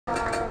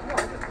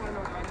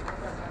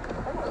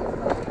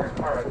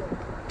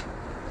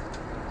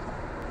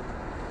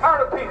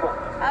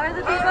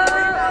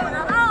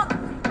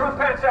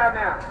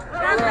OutNow?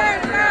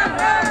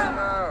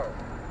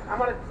 I'm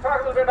going to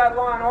talk a little bit about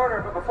law and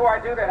order, but before I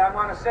do that, I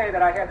want to say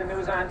that I had the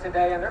news on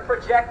today, and they're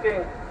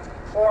projecting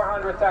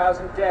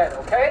 400,000 dead,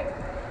 okay?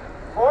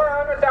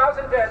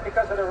 400,000 dead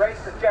because of the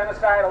racist,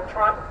 genocidal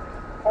Trump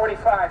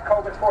 45,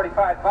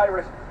 COVID-45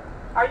 virus.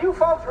 Are you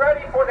folks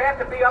ready for that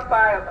to be up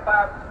by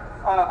about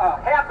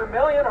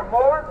 500,000 or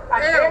more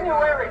on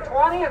January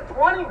 20th,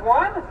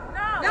 21?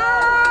 No!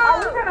 Are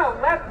we going to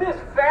let this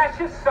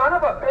fascist son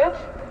of a bitch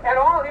and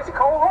all his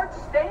cohorts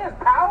stay in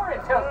power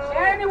until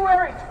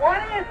January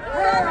 20th?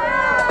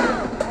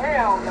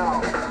 Hell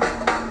no.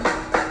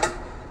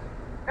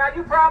 Now,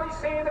 you've probably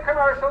seen the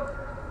commercial.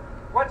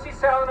 What's he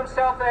selling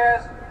himself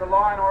as? The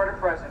law and order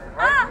president,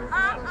 right?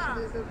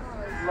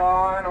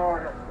 Law and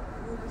order.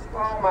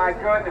 Oh, my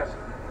goodness.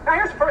 Now,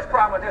 here's the first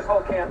problem with this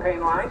whole campaign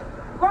line.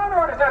 Law and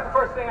order is not the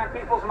first thing on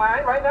people's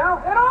mind right now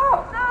at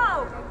all.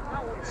 No!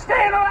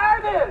 Staying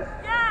alive is.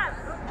 Yes!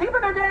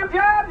 Keeping their damn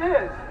jobs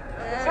is.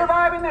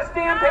 Surviving this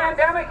damn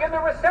pandemic and the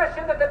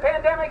recession that the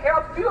pandemic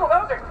helped fuel.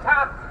 Those are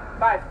top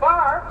by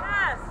far.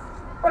 Yes!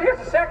 But here's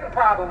the second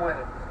problem with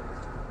it.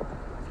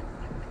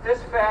 This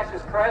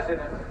fascist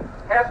president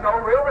has no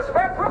real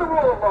respect for the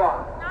rule of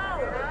law. No!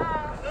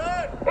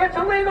 It's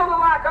illegal to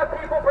lock up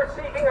people for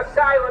seeking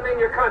asylum in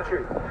your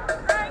country.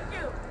 Thank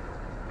you!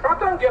 Trump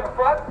don't give a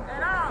fuck.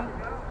 At all!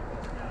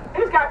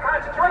 He's got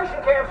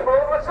concentration camps full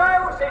of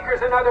asylum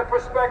seekers and other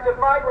prospective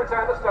migrants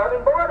on the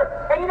southern border.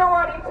 And you know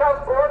what? He tells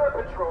Border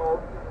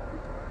Patrol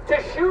to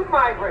shoot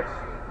migrants.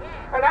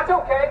 And that's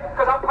okay,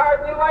 because I'll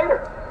pardon you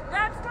later.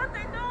 That's what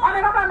they do! I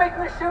mean, I'm not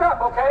making this shit up,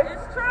 okay?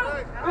 It's true!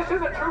 This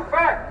is a true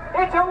fact.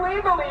 It's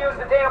illegal to use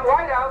the damn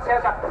White House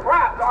as a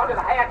prop under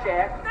the Hatch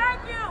Act,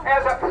 Thank you!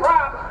 as a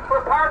prop for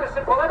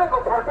partisan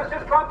political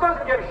purposes. Trump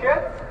doesn't give a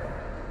shit.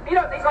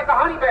 He's like a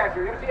honey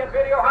badger. You ever see that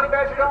video? Honey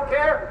badger don't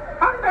care.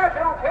 Honey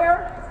badger don't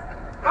care.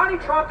 Honey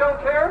Trump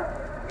don't care.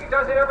 He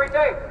does it every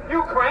day.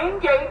 Ukraine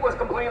Gate was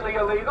completely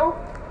illegal.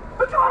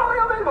 It's totally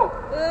illegal.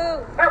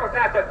 That was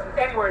not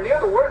anywhere near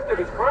the worst of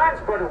his crimes,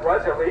 but it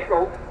was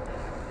illegal.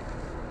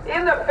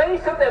 In the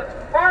face of the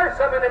farce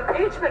of an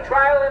impeachment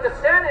trial in the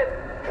Senate,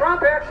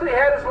 Trump actually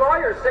had his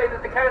lawyers say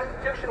that the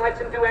Constitution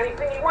lets him do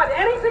anything he wants.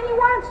 Anything he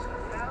wants.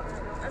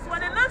 That's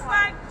what it looks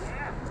like.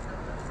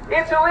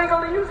 It's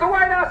illegal to use the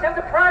White House as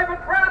a private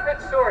profit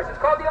source. It's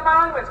called the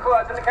Emoluments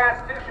Clause in the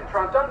Constitution.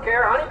 Trump doesn't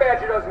care. Honey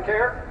Badger doesn't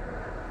care.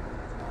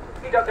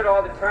 He does it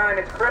all the time.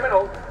 It's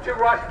criminal to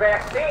rush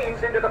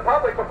vaccines into the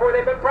public before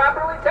they've been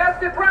properly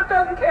tested. Trump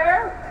doesn't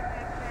care.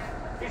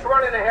 He's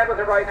running ahead with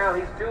it right now.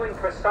 He's doing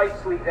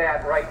precisely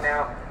that right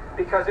now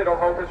because it'll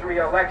help his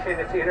re-election.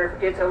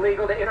 It's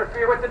illegal to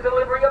interfere with the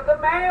delivery of the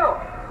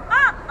mail.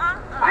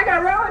 I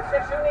got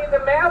relatives who need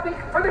the mail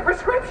for the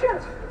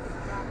prescriptions.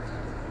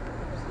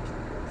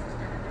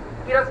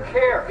 He doesn't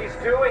care. He's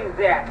doing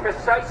that,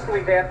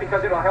 precisely that,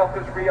 because it'll help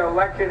his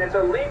re-election. It's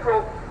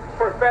illegal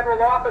for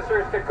federal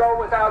officers to go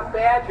without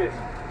badges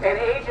and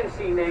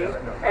agency names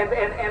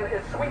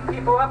and sweep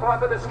people up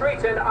off of the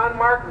streets in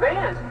unmarked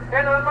vans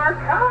and unmarked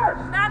cars.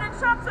 Not in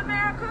Trump's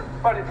America.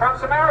 But in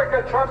Trump's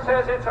America, Trump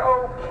says it's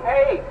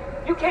okay.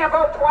 You can't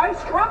vote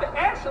twice. Trump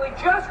actually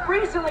just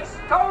recently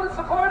told his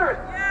supporters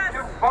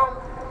to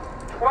vote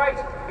twice.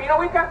 You know,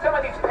 we've got some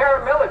of these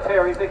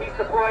paramilitaries that he's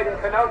deployed in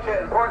Kenosha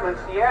and Portland,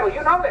 Seattle.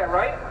 You know that,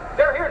 right?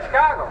 They're here in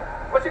Chicago.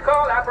 What's it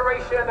called?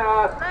 Operation...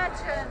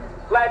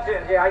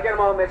 Legend. Yeah, I get them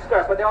all mixed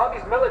up. But they're all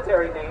these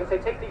military names. They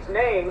take these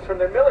names from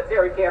their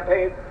military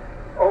campaign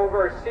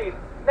overseas.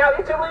 Now,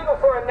 it's illegal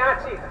for a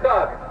Nazi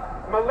thug,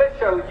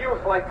 militia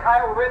youth like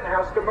Kyle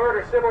Rittenhouse to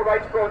murder civil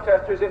rights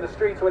protesters in the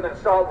streets with an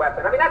assault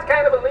weapon. I mean, that's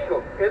kind of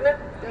illegal, isn't it?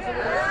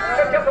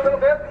 Just a little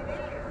bit.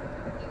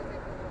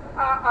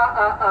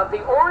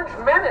 The Orange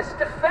Menace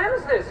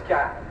defends this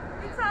guy.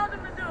 He told him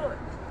to do it.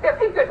 If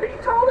he could, he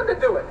told him to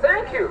do it.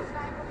 Thank you.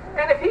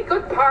 And if he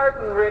could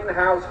pardon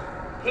Rittenhouse,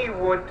 he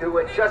would do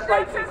it, just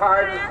like he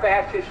pardoned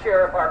fascist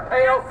Sheriff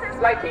Arpaio,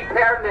 like he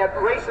pardoned that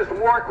racist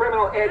war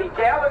criminal Eddie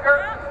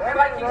Gallagher, and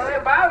like he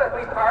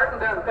symbolically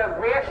pardoned the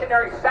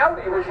reactionary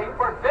Saudi regime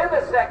for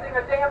vivisecting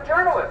a damn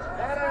journalist.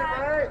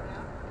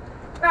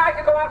 Now, I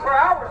could go on for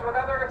hours with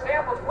other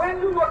examples.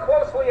 When you look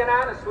closely and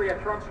honestly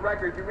at Trump's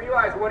record, you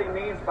realize what he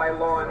means by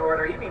law and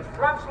order. He means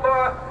Trump's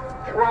law,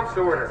 Trump's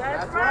order.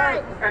 That's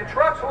right. And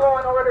Trump's law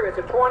and order is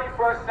a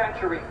 21st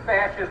century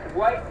fascist,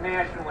 white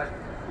nationalist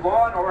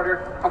law and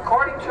order,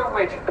 according to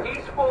which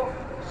peaceful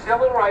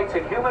civil rights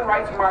and human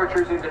rights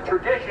marchers in the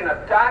tradition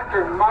of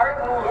Dr.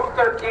 Martin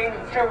Luther King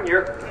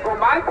Jr., who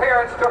my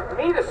parents took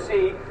me to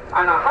see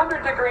on a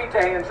 100-degree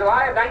day in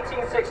July of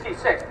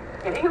 1966.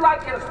 And he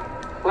likens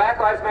Black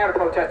Lives Matter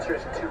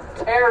protesters to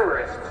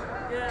terrorists.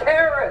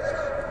 Terrorists!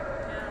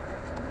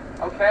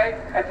 Okay?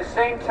 At the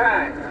same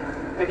time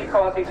that he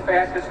calls these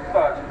fascist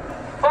thugs.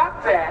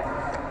 Fuck that.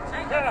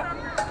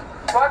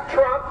 Fuck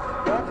Trump.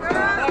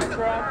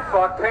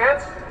 Fuck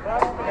Pence.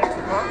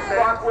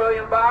 Fuck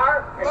William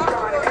Barr. And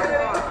Sean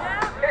Hannity.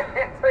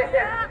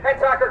 And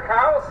Tucker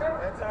Carlson.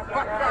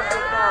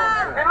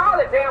 And all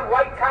the damn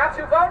white cops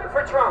who voted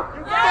for Trump.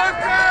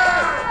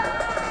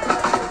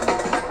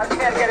 I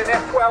just had to get an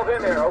F-12. F-12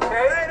 in there,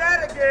 okay? Say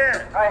that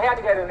again. I had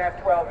to get an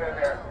F-12 in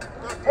there.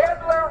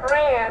 Hitler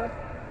ran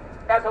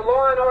as a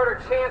law and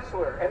order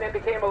chancellor and then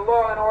became a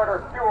law and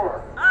order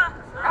Fuhrer.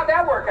 How'd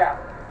that work out?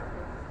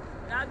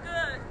 Not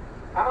good.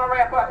 I'm going to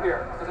wrap up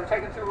here because I'm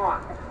taking too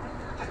long.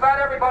 Just about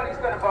everybody's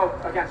going to vote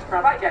against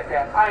Trump. I get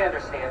that. I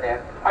understand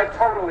that. I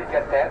totally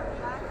get that.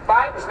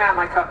 Biden's not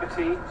my cup of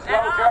tea.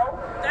 Slow Joe?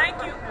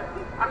 Thank you.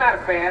 I'm not a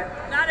fan.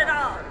 Not at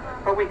all.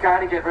 But we got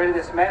to get rid of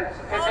this menace.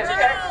 It's an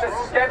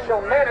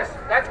existential menace.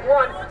 That's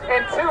one.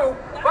 And two,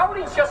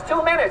 voting's just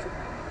 2 minutes.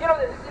 You know,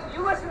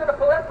 you listen to the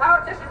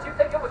politicians, you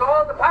think it was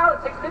all the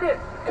politics. It is.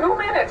 2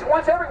 minutes.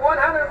 Once every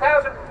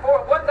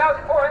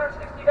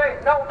 1,460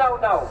 days. No, no,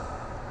 no.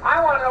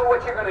 I want to know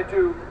what you're going to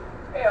do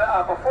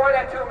before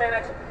that 2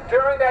 minutes,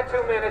 during that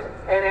 2 minutes,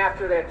 and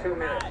after that 2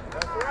 minutes.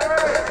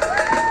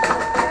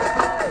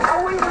 Are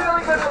we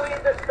really going to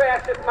leave this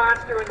fascist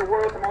monster in the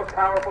world's most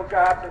powerful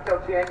jobs until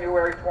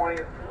January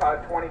 20th,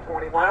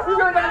 2021? Are we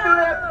really going to do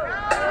that?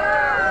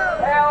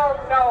 Hell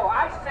no.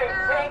 I say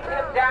take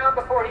him down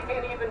before he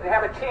can even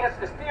have a chance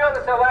to steal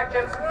this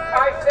election.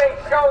 I say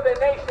show the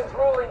nation's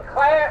ruling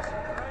class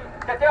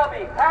that they'll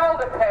be hell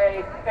to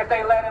pay if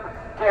they let him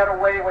get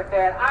away with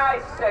that.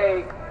 I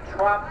say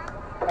Trump,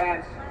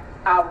 Pence,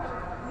 out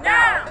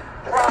now.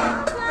 Trump,